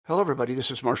Hello, everybody. This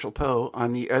is Marshall Poe.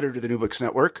 I'm the editor of the New Books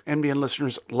Network. NBN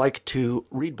listeners like to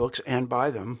read books and buy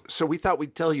them. So we thought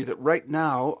we'd tell you that right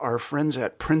now, our friends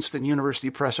at Princeton University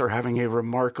Press are having a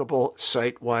remarkable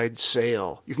site-wide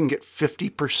sale. You can get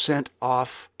 50%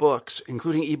 off books,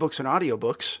 including ebooks and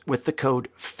audiobooks, with the code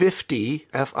 50,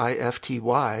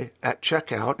 F-I-F-T-Y, at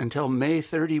checkout until May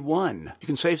 31. You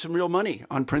can save some real money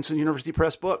on Princeton University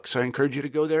Press books. I encourage you to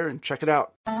go there and check it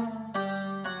out.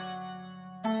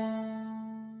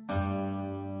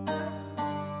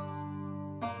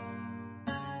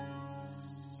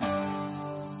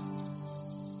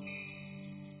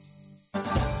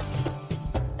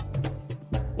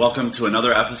 Welcome to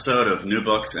another episode of New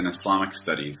Books in Islamic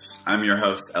Studies. I'm your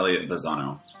host, Elliot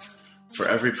Bazzano. For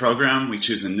every program, we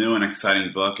choose a new and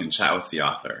exciting book and chat with the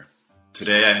author.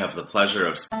 Today, I have the pleasure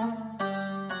of...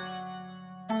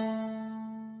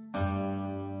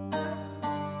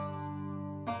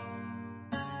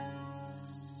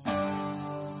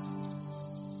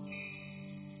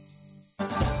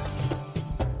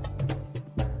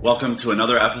 Welcome to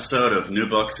another episode of New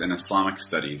Books in Islamic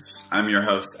Studies. I'm your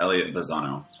host, Elliot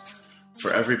Bazzano.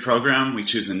 For every program, we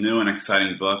choose a new and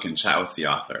exciting book and chat with the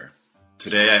author.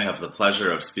 Today, I have the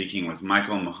pleasure of speaking with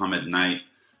Michael Muhammad Knight,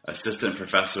 Assistant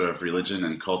Professor of Religion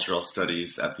and Cultural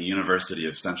Studies at the University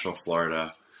of Central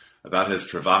Florida, about his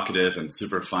provocative and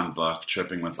super fun book,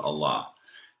 Tripping with Allah,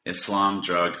 Islam,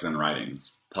 Drugs, and Writing,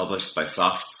 published by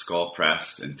Soft Skull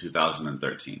Press in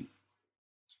 2013.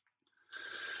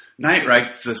 Knight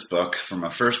writes this book from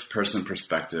a first-person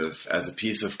perspective as a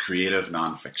piece of creative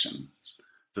nonfiction.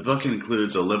 The book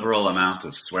includes a liberal amount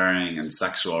of swearing and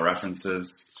sexual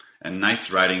references, and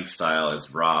Knight's writing style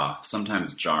is raw,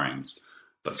 sometimes jarring,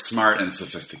 but smart and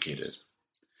sophisticated.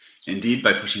 Indeed,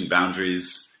 by pushing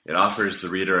boundaries, it offers the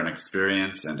reader an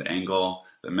experience and angle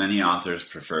that many authors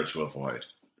prefer to avoid.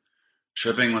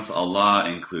 Tripping with Allah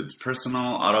includes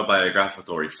personal,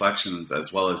 autobiographical reflections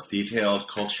as well as detailed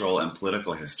cultural and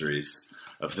political histories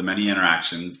of the many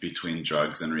interactions between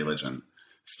drugs and religion,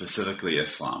 specifically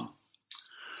Islam.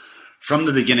 From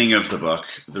the beginning of the book,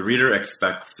 the reader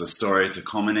expects the story to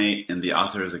culminate in the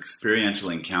author's experiential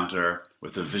encounter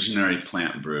with a visionary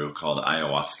plant brew called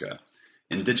ayahuasca,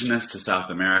 indigenous to South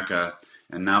America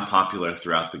and now popular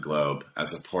throughout the globe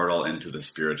as a portal into the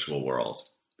spiritual world.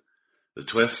 The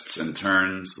twists and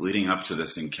turns leading up to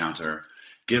this encounter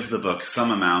give the book some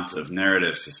amount of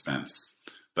narrative suspense,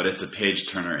 but it's a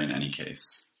page-turner in any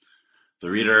case. The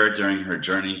reader, during her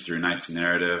journey through Knight's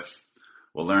narrative,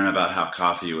 will learn about how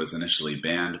coffee was initially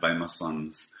banned by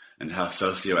Muslims and how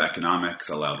socioeconomics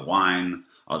allowed wine,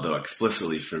 although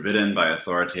explicitly forbidden by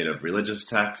authoritative religious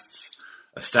texts,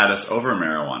 a status over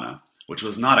marijuana, which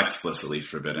was not explicitly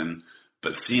forbidden,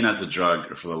 but seen as a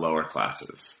drug for the lower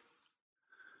classes.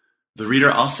 The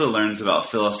reader also learns about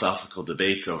philosophical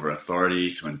debates over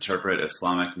authority to interpret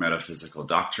Islamic metaphysical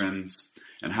doctrines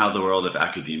and how the world of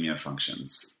academia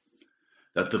functions.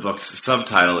 That the book's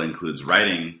subtitle includes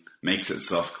writing makes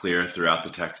itself clear throughout the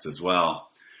text as well,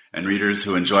 and readers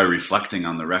who enjoy reflecting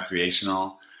on the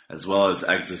recreational as well as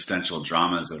existential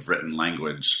dramas of written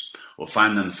language will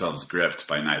find themselves gripped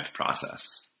by Knight's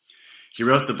process. He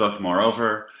wrote the book,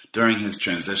 moreover, during his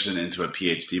transition into a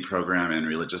PhD program in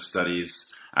religious studies,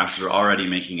 after already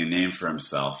making a name for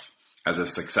himself as a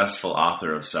successful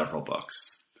author of several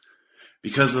books.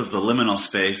 Because of the liminal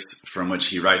space from which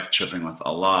he writes Tripping with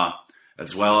Allah,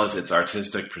 as well as its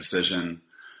artistic precision,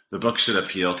 the book should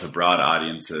appeal to broad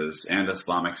audiences and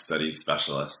Islamic studies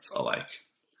specialists alike.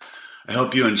 I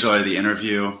hope you enjoy the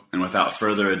interview, and without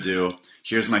further ado,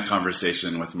 here's my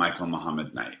conversation with Michael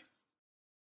Muhammad Knight.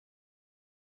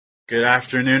 Good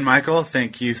afternoon, Michael.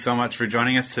 Thank you so much for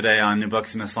joining us today on New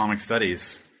Books in Islamic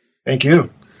Studies. Thank you.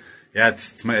 Yeah,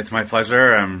 it's my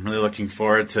pleasure. I'm really looking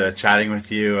forward to chatting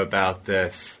with you about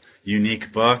this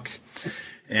unique book.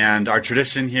 And our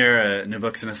tradition here at New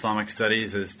Books in Islamic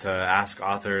Studies is to ask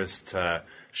authors to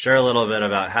share a little bit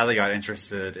about how they got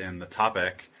interested in the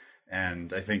topic.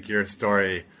 And I think your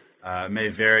story may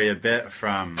vary a bit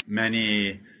from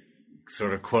many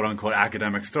sort of quote-unquote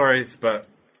academic stories, but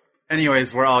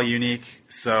anyways, we're all unique.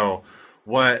 So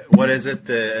what is it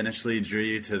that initially drew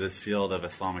you to this field of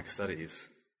Islamic studies?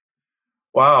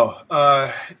 Wow.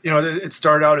 It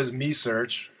started out as me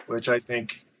search, which I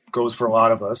think goes for a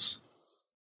lot of us.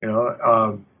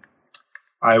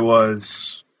 I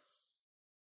was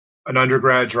an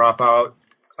undergrad dropout,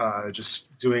 just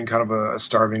doing kind of a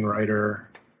starving writer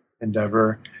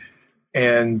endeavor.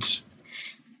 And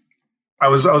I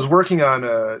was working on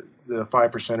the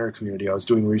 5%er community. I was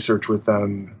doing research with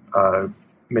them,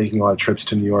 making a lot of trips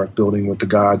to New York, building with the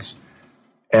gods.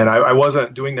 And I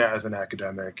wasn't doing that as an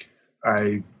academic.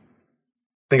 I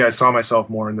think I saw myself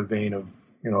more in the vein of,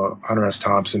 Hunter S.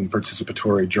 Thompson,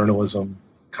 participatory journalism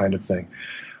kind of thing.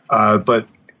 But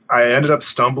I ended up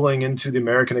stumbling into the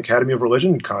American Academy of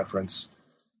Religion conference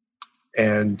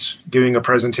and giving a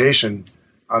presentation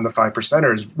on the Five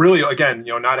Percenters. Really, again,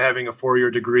 not having a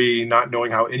 4-year degree, not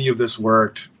knowing how any of this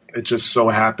worked. It just so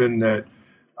happened that,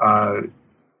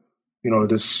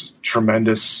 this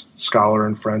tremendous scholar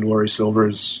and friend, Laurie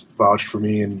Silvers, vouched for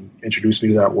me and introduced me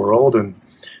to that world. And,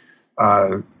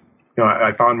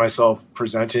 I found myself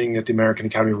presenting at the American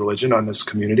Academy of Religion on this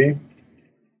community.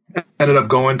 Ended up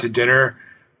going to dinner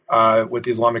with the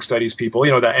Islamic Studies people,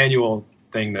 the annual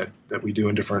thing that we do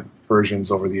in different versions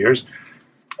over the years.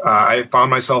 I found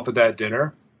myself at that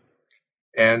dinner,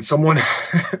 and someone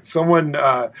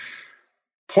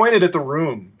pointed at the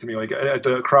room to me, like at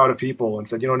the crowd of people, and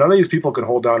said, none of these people could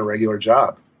hold down a regular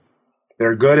job.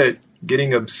 They're good at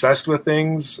getting obsessed with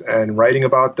things and writing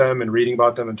about them and reading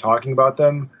about them and talking about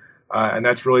them. And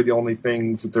that's really the only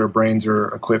things that their brains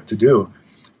are equipped to do.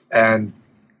 And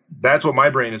that's what my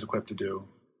brain is equipped to do.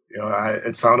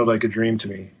 It sounded like a dream to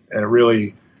me.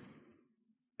 And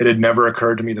it had never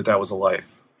occurred to me that was a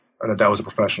life and that was a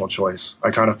professional choice.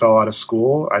 I kind of fell out of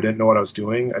school. I didn't know what I was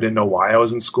doing. I didn't know why I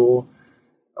was in school.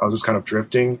 I was just kind of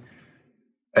drifting.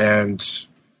 And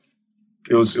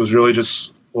it was really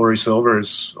just Laurie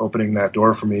Silvers opening that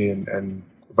door for me and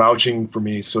vouching for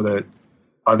me so that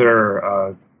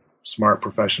other smart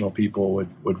professional people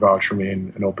would vouch for me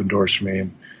and open doors for me.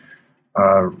 And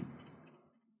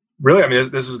really, I mean,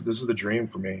 this is the dream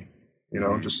for me,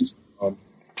 just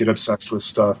get obsessed with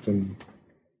stuff and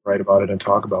write about it and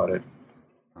talk about it.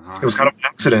 It was kind of an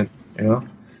accident,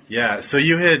 Yeah. So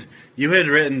you had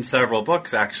written several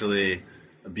books actually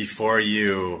before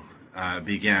you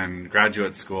began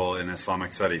graduate school in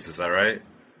Islamic studies. Is that right?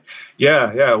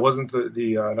 Yeah. It wasn't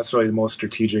the necessarily the most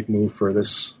strategic move for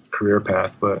this career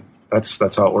path, but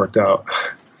that's how it worked out.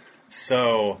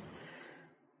 So,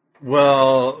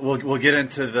 well, we'll get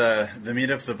into the meat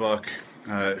of the book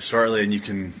shortly, and you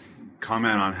can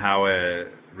comment on how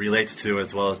it relates to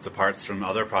as well as departs from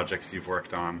other projects you've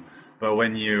worked on. But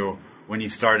when you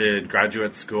started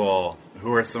graduate school,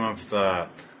 who were some of the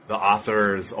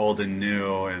authors, old and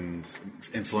new, and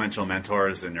influential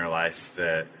mentors in your life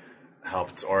that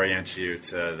helped orient you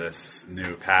to this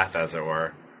new path, as it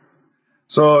were?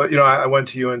 So, I went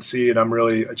to UNC, and I'm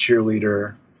really a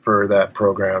cheerleader for that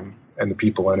program and the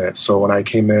people in it. So when I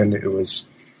came in, it was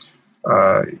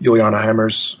Juliana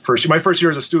Heimer's first. My first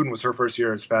year as a student was her first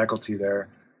year as faculty there,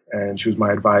 and she was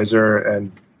my advisor.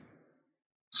 And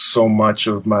so much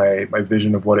of my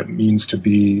vision of what it means to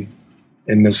be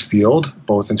in this field,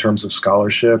 both in terms of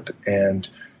scholarship and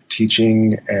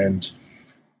teaching, and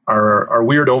our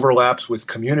weird overlaps with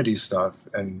community stuff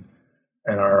and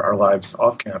our lives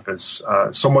off campus.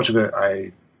 So much of it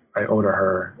I owe to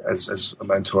her as a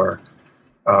mentor.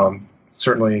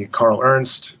 Certainly Carl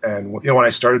Ernst, and when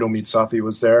I started, Omid Safi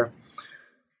was there.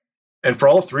 And for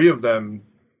all three of them,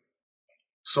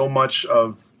 so much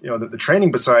of the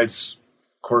training, besides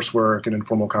coursework and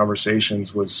informal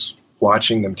conversations, was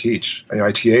watching them teach.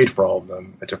 I TA'd for all of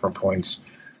them at different points,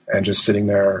 and just sitting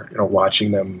there,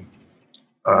 watching them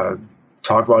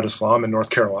talk about Islam in North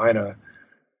Carolina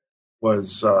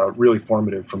was really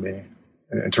formative for me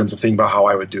in terms of thinking about how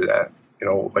I would do that.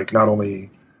 Like not only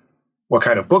what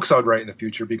kind of books I would write in the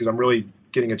future, because I'm really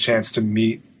getting a chance to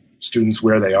meet students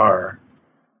where they are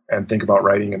and think about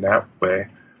writing in that way,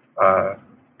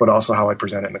 but also how I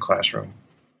present it in the classroom.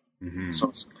 Mm-hmm.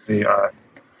 So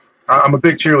I'm a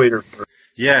big cheerleader for.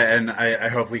 Yeah, and I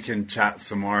hope we can chat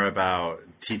some more about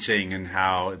teaching and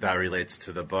how that relates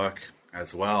to the book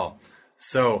as well.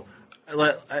 So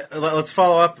let's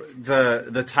follow up.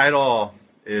 The title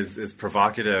is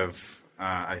provocative,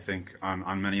 I think,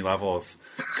 on many levels.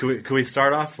 Could we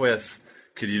start off with,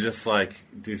 could you just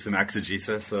do some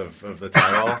exegesis of the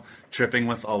title? Tripping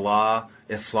with Allah,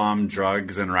 Islam,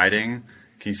 Drugs, and Writing.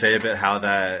 Can you say a bit how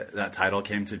that title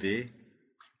came to be?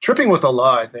 Tripping with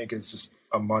Allah, I think, is just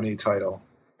a money title.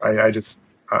 I just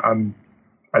think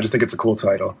it's a cool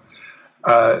title.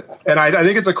 And I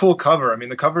think it's a cool cover. I mean,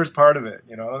 the cover is part of it,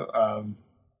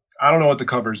 I don't know what the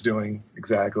cover's doing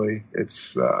exactly.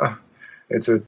 It's a